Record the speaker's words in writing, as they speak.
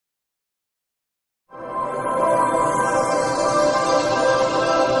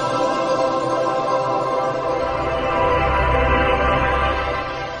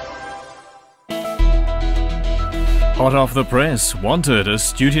Hot off the press, wanted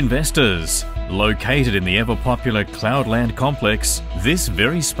astute investors. Located in the ever-popular Cloudland complex, this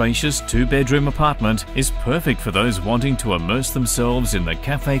very spacious two-bedroom apartment is perfect for those wanting to immerse themselves in the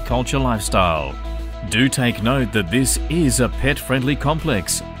cafe culture lifestyle. Do take note that this is a pet-friendly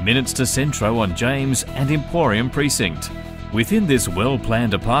complex, minutes to Centro on James and Emporium Precinct. Within this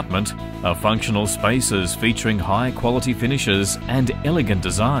well-planned apartment are functional spaces featuring high-quality finishes and elegant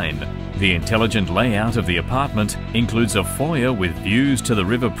design. The intelligent layout of the apartment includes a foyer with views to the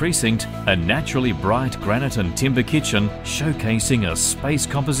River Precinct, a naturally bright granite and timber kitchen showcasing a space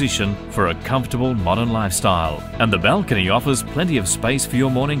composition for a comfortable modern lifestyle. And the balcony offers plenty of space for your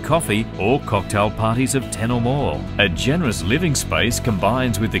morning coffee or cocktail parties of 10 or more. A generous living space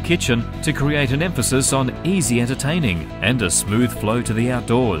combines with the kitchen to create an emphasis on easy entertaining and a smooth flow to the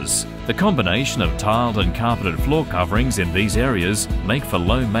outdoors. The combination of tiled and carpeted floor coverings in these areas make for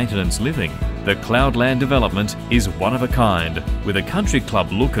low-maintenance living. The Cloudland development is one of a kind, with a country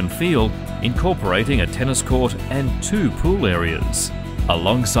club look and feel, incorporating a tennis court and 2 pool areas.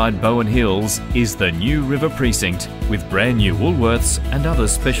 Alongside Bowen Hills is the new River Precinct, with brand new Woolworths and other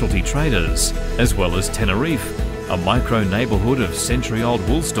specialty traders, as well as Tenerife, a micro neighbourhood of century-old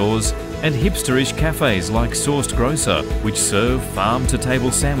wool stores, and hipsterish cafes like Sourced Grocer, which serve farm-to-table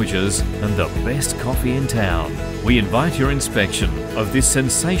sandwiches and the best coffee in town. We invite your inspection of this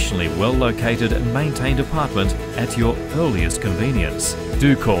sensationally well-located and maintained apartment at your earliest convenience.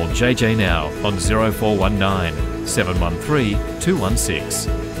 Do call JJ now on 0419 713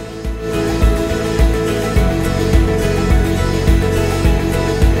 216.